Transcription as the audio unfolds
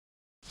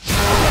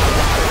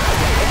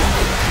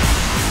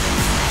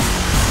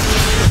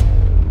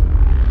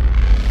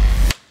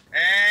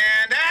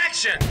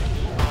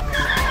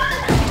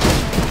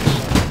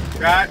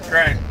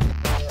great.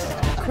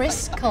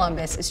 Chris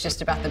Columbus is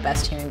just about the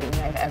best human being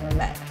I've ever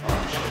met.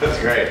 That's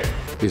great.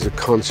 He's a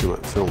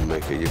consummate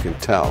filmmaker, you can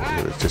tell.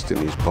 You know, it's just in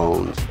his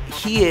bones.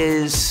 He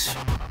is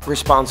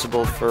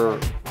responsible for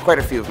quite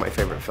a few of my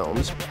favorite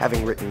films,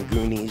 having written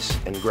Goonies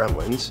and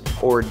Gremlins,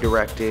 or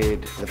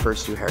directed the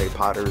first two Harry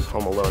Potters,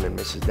 Home Alone and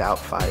Mrs.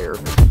 Doubtfire.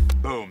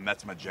 Boom,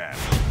 that's my jam.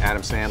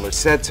 Adam Sandler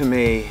said to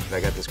me,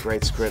 I got this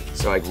great script,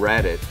 so I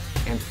read it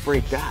and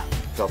freaked out.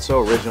 Felt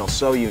so original,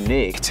 so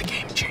unique. It's a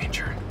game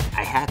changer.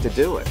 I had to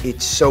do it.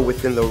 It's so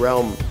within the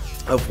realm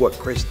of what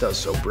Chris does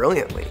so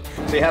brilliantly.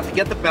 So you have to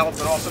get the belts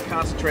and also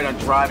concentrate on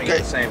driving at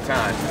the same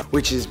time.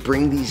 Which is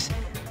bring these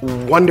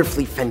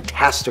wonderfully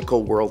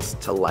fantastical worlds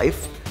to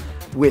life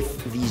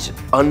with these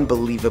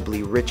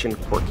unbelievably rich and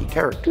quirky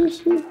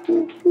characters.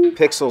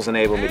 Pixels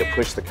enabled me to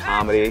push the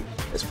comedy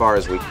as far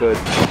as we could.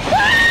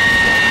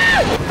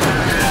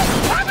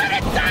 I'm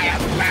gonna die a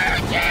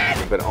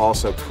virgin! But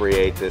also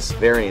create this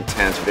very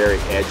intense, very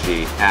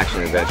edgy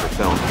action-adventure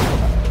film.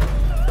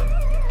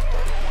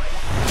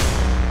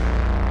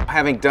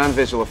 Having done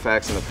visual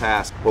effects in the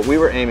past, what we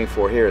were aiming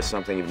for here is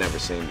something you've never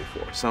seen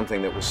before.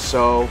 Something that was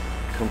so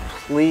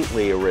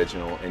completely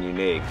original and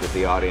unique that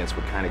the audience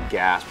would kind of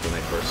gasp when they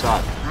first saw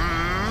it.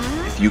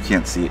 If you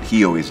can't see it,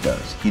 he always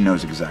does. He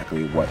knows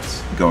exactly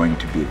what's going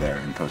to be there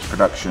in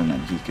post-production,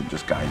 and he can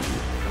just guide you.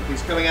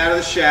 He's coming out of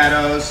the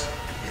shadows.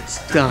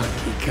 It's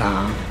Donkey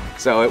Kong.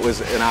 So it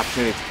was an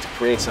opportunity to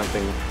create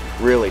something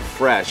really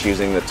fresh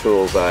using the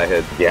tools I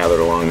had gathered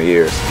along the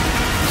years.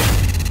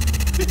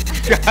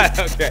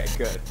 Okay,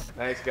 good.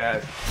 Thanks,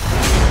 guys.